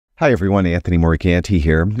Hi everyone, Anthony Morganti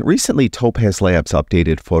here. Recently, Topaz Labs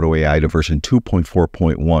updated Photo AI to version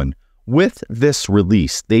 2.4.1. With this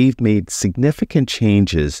release, they've made significant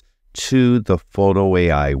changes to the Photo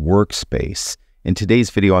AI Workspace. In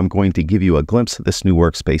today's video, I'm going to give you a glimpse of this new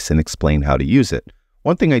workspace and explain how to use it.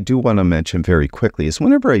 One thing I do want to mention very quickly is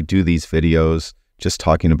whenever I do these videos, just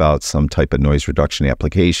talking about some type of noise reduction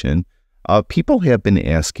application, people have been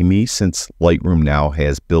asking me, since Lightroom now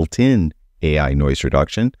has built-in AI noise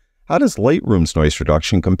reduction, how does Lightroom's noise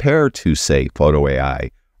reduction compare to, say, Photo AI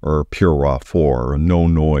or Pure Raw 4 or No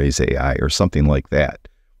Noise AI or something like that?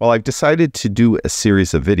 Well, I've decided to do a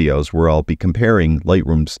series of videos where I'll be comparing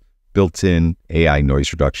Lightroom's built-in AI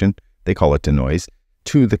noise reduction, they call it denoise,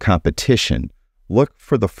 to the competition. Look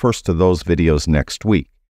for the first of those videos next week.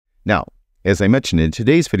 Now, as I mentioned in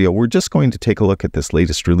today's video, we're just going to take a look at this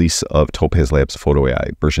latest release of Topaz Labs Photo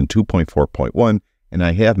AI version 2.4.1, and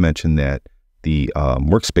I have mentioned that the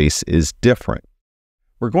workspace is different.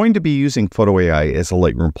 We're going to be using Photo AI as a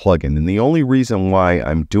Lightroom plugin, and the only reason why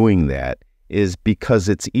I'm doing that is because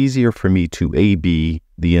it's easier for me to A/B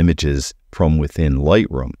the images from within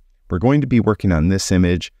Lightroom. We're going to be working on this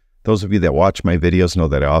image. Those of you that watch my videos know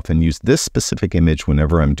that I often use this specific image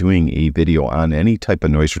whenever I'm doing a video on any type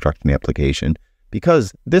of noise reduction application,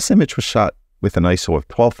 because this image was shot with an ISO of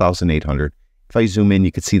 12,800. If I zoom in,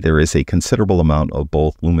 you can see there is a considerable amount of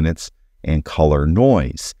both luminance and color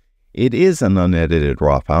noise. It is an unedited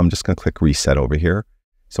raw file. I'm just going to click reset over here.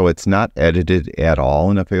 So it's not edited at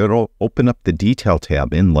all. And if I open up the detail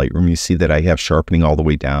tab in Lightroom, you see that I have sharpening all the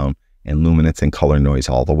way down and luminance and color noise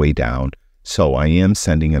all the way down. So I am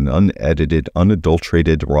sending an unedited,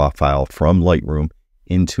 unadulterated raw file from Lightroom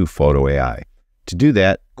into Photo AI. To do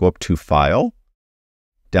that, go up to File,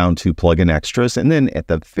 down to Plugin Extras, and then at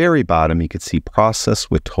the very bottom, you can see Process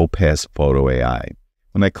with Topaz Photo AI.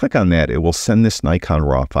 When I click on that, it will send this Nikon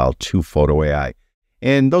RAW file to Photo AI.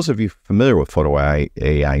 And those of you familiar with Photo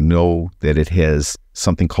AI know that it has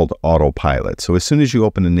something called autopilot. So as soon as you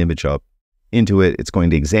open an image up into it, it's going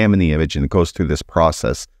to examine the image, and it goes through this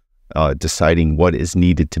process deciding what is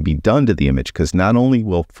needed to be done to the image. Because not only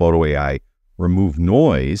will Photo AI remove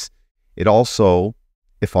noise, it also,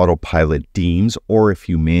 if autopilot deems, or if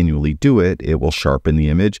you manually do it, it will sharpen the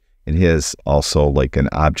image. It has also like an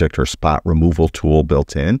object or spot removal tool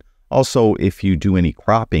built in. Also, if you do any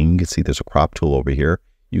cropping, you can see there's a crop tool over here.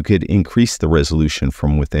 You could increase the resolution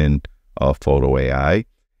from within Photo AI,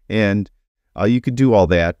 and you could do all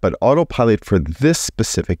that. But autopilot for this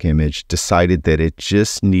specific image decided that it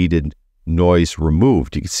just needed noise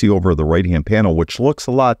removed. You can see over the right-hand panel, which looks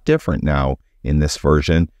a lot different now in this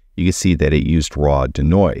version. You can see that it used raw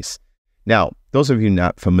denoise. Now, those of you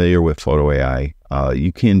not familiar with Photo AI,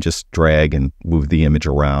 you can just drag and move the image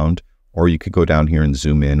around, or you could go down here and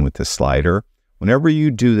zoom in with the slider. Whenever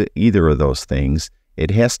you do either of those things,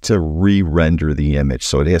 it has to re-render the image.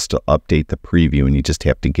 So it has to update the preview, and you just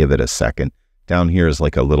have to give it a second. Down here is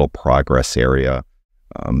like a little progress area.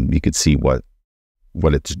 You could see what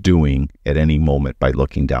it's doing at any moment by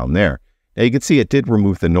looking down there. Now you can see it did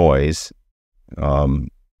remove the noise.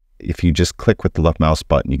 If you just click with the left mouse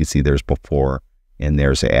button, you can see there's before and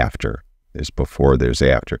there's after. There's before, there's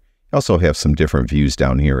after. You also have some different views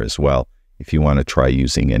down here as well, if you want to try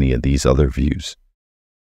using any of these other views.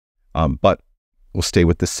 But we'll stay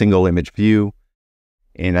with the single image view.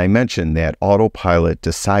 And I mentioned that autopilot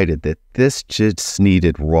decided that this just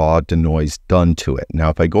needed raw denoise done to it.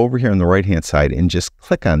 Now, if I go over here on the right-hand side and just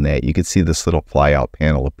click on that, you can see this little flyout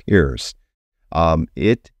panel appears.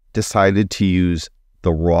 It decided to use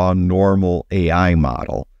the raw normal AI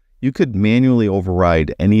model. You could manually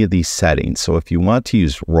override any of these settings. So if you want to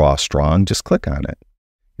use raw strong, just click on it.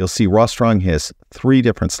 You'll see raw strong has 3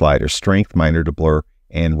 different sliders: strength, minor to blur,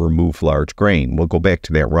 and remove large grain. We'll go back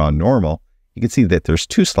to that raw normal. You can see that there's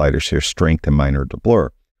 2 sliders here, strength and minor to blur.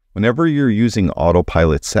 Whenever you're using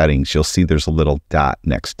autopilot settings, you'll see there's a little dot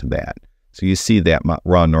next to that. So you see that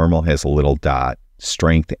raw normal has a little dot,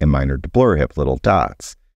 strength and minor to blur have little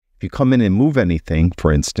dots. If you come in and move anything,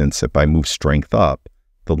 for instance, if I move strength up,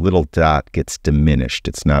 the little dot gets diminished.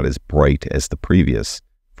 It's not as bright as the previous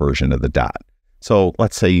version of the dot. So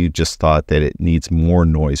let's say you just thought that it needs more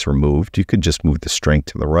noise removed. You could just move the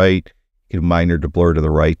strength to the right, you could minor to blur to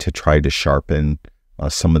the right to try to sharpen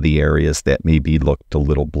some of the areas that maybe looked a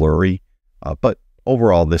little blurry. But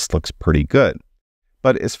overall, this looks pretty good.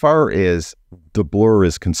 But as far as the blur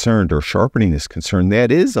is concerned or sharpening is concerned,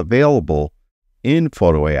 that is available in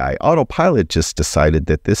Photo AI. Autopilot just decided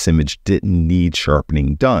that this image didn't need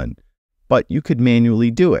sharpening done, but you could manually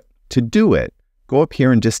do it. To do it, go up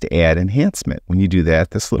here and just add enhancement. When you do that,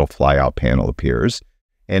 this little flyout panel appears.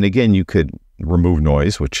 And again, you could remove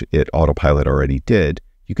noise, which autopilot already did.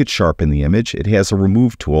 You could sharpen the image. It has a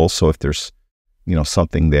remove tool, so if there's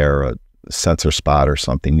something there, a sensor spot or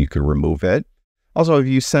something, you could remove it. Also, if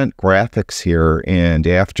you sent graphics here and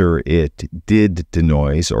after it did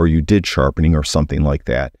denoise or you did sharpening or something like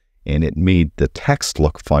that, and it made the text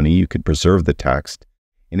look funny, you could preserve the text.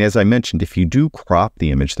 And as I mentioned, if you do crop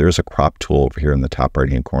the image, there's a crop tool over here in the top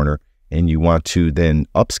right-hand corner, and you want to then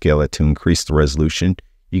upscale it to increase the resolution,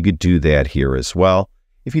 you could do that here as well.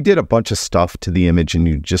 If you did a bunch of stuff to the image and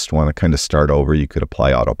you just want to kind of start over, you could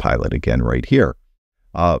apply autopilot again right here.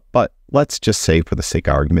 But let's just say for the sake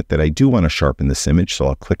of argument that I do want to sharpen this image, so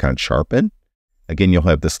I'll click on Sharpen. Again, you'll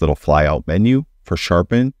have this little flyout menu for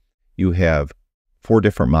Sharpen. You have 4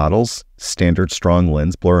 different models, Standard, Strong,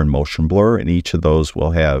 Lens Blur, and Motion Blur, and each of those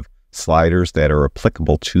will have sliders that are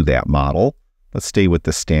applicable to that model. Let's stay with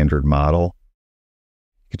the Standard model.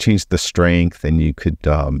 You could change the strength, and you could,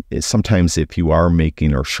 sometimes if you are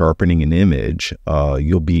making or sharpening an image,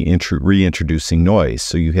 you'll be reintroducing noise.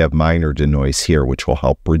 So you have minor denoise here, which will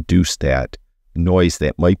help reduce that noise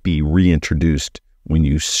that might be reintroduced when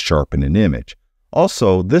you sharpen an image.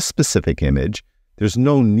 Also, this specific image, there's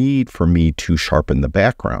no need for me to sharpen the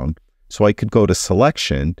background. So I could go to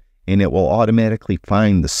Selection, and it will automatically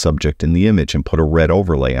find the subject in the image and put a red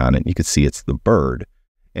overlay on it. You can see it's the bird.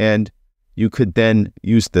 And you could then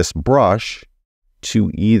use this brush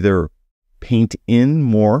to either paint in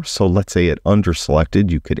more. So let's say it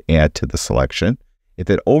underselected, you could add to the selection. If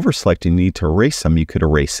it overselected, you need to erase them, you could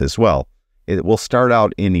erase as well. It will start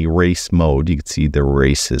out in erase mode. You can see the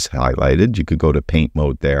erase is highlighted. You could go to paint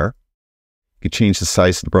mode there. You could change the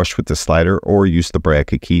size of the brush with the slider or use the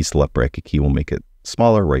bracket keys. The left bracket key will make it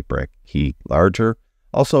smaller, right bracket key larger.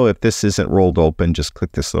 Also, if this isn't rolled open, just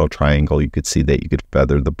click this little triangle. You could see that you could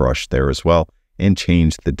feather the brush there as well and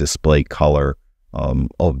change the display color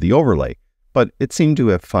of the overlay. But it seems to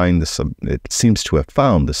have found the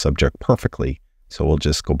subject perfectly. So we'll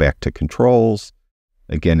just go back to controls.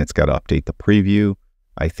 Again, it's got to update the preview.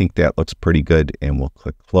 I think that looks pretty good, and we'll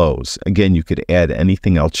click close. Again, you could add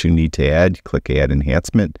anything else you need to add. You click add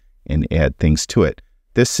enhancement and add things to it.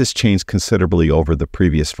 This has changed considerably over the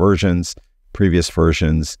previous versions.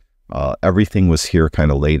 Everything was here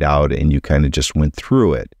kind of laid out and you kind of just went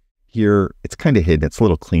through it. Here, it's kind of hidden. It's a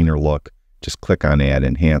little cleaner look. Just click on Add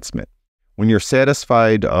Enhancement. When you're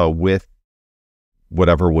satisfied with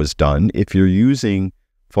whatever was done, if you're using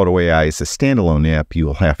Photo AI as a standalone app,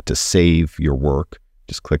 you'll have to save your work.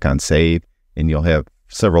 Just click on Save, and you'll have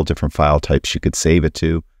several different file types you could save it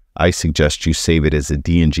to. I suggest you save it as a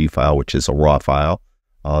DNG file, which is a raw file.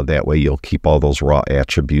 That way you'll keep all those raw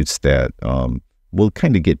attributes that will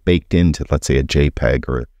kind of get baked into, let's say, a JPEG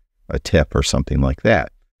or a TIFF or something like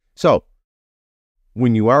that. So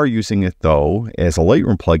when you are using it, though, as a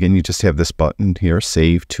Lightroom plugin, you just have this button here,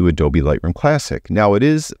 Save to Adobe Lightroom Classic. Now, it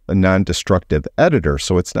is a non-destructive editor,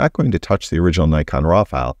 so it's not going to touch the original Nikon RAW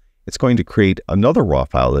file. It's going to create another RAW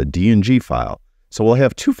file, a DNG file. So we'll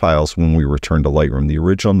have 2 files when we return to Lightroom, the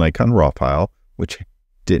original Nikon RAW file, which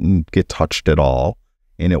didn't get touched at all,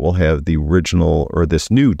 and it will have the original, or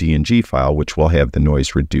this new DNG file, which will have the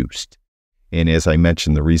noise reduced. And as I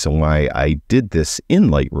mentioned, the reason why I did this in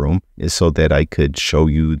Lightroom is so that I could show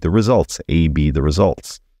you the results, A/B the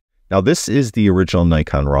results. Now, this is the original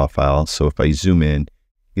Nikon RAW file, so if I zoom in,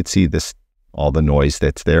 you can see this, all the noise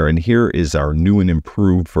that's there, and here is our new and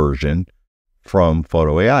improved version from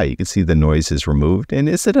Photo AI. You can see the noise is removed, and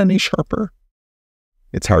is it any sharper?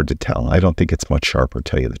 It's hard to tell. I don't think it's much sharper, to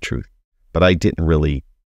tell you the truth. But I didn't really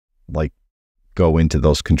go into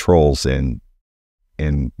those controls and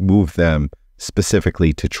move them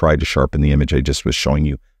specifically to try to sharpen the image. I just was showing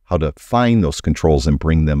you how to find those controls and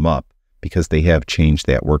bring them up, because they have changed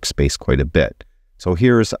that workspace quite a bit. So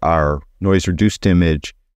here's our noise reduced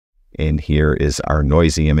image, and here is our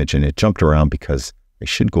noisy image, and it jumped around because I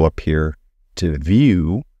should go up here to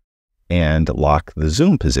View and lock the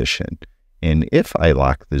zoom position. And if I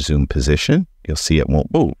lock the zoom position, you'll see it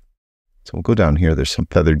won't move. So we'll go down here. There's some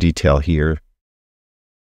feather detail here.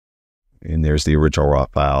 And there's the original RAW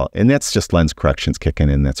file. And that's just lens corrections kicking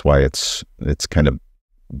in. That's why it's kind of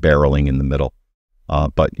barreling in the middle.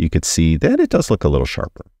 But you could see that it does look a little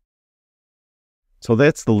sharper. So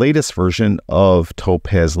that's the latest version of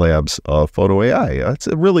Topaz Labs Photo AI. It's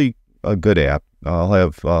a really good app. I'll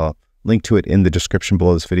have a link to it in the description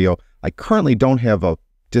below this video. I currently don't have a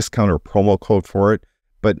discount or promo code for it,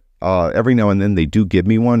 but every now and then they do give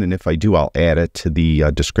me one, and if I do, I'll add it to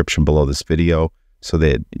the description below this video, so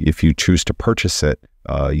that if you choose to purchase it,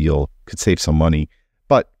 could save some money.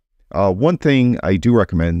 But one thing I do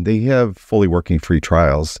recommend, they have fully working free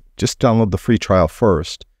trials. Just download the free trial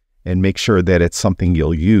first, and make sure that it's something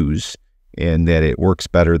you'll use and that it works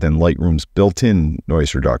better than Lightroom's built-in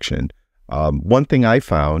noise reduction. One thing I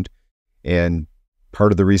found, and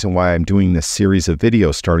part of the reason why I'm doing this series of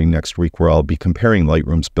videos starting next week where I'll be comparing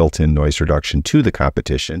Lightroom's built-in noise reduction to the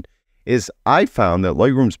competition, is I found that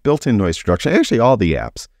Lightroom's built-in noise reduction, actually all the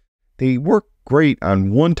apps, they work great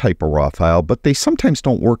on one type of RAW file, but they sometimes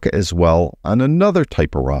don't work as well on another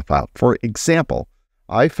type of RAW file. For example,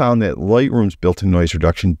 I found that Lightroom's built-in noise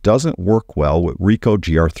reduction doesn't work well with Ricoh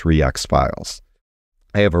GR3X files.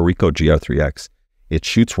 I have a Ricoh GR3X. It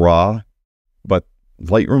shoots RAW, but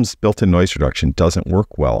Lightroom's built-in noise reduction doesn't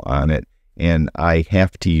work well on it, and I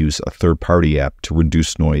have to use a third-party app to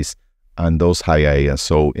reduce noise on those high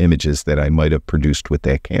ISO images that I might have produced with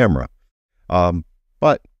that camera.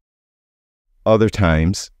 But other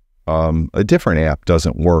times, a different app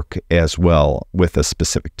doesn't work as well with a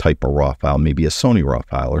specific type of RAW file, maybe a Sony RAW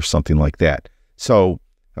file or something like that. So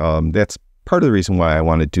that's part of the reason why I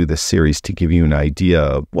want to do this series, to give you an idea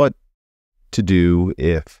of what to do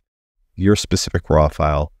if your specific RAW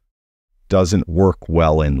file doesn't work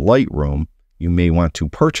well in Lightroom. You may want to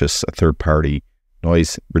purchase a third-party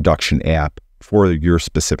noise reduction app for your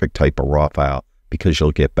specific type of RAW file because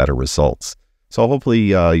you'll get better results. So hopefully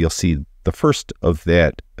you'll see the first of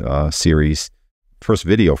that series, first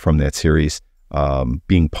video from that series,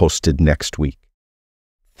 being posted next week.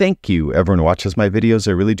 Thank you, everyone who watches my videos.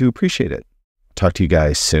 I really do appreciate it. Talk to you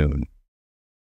guys soon.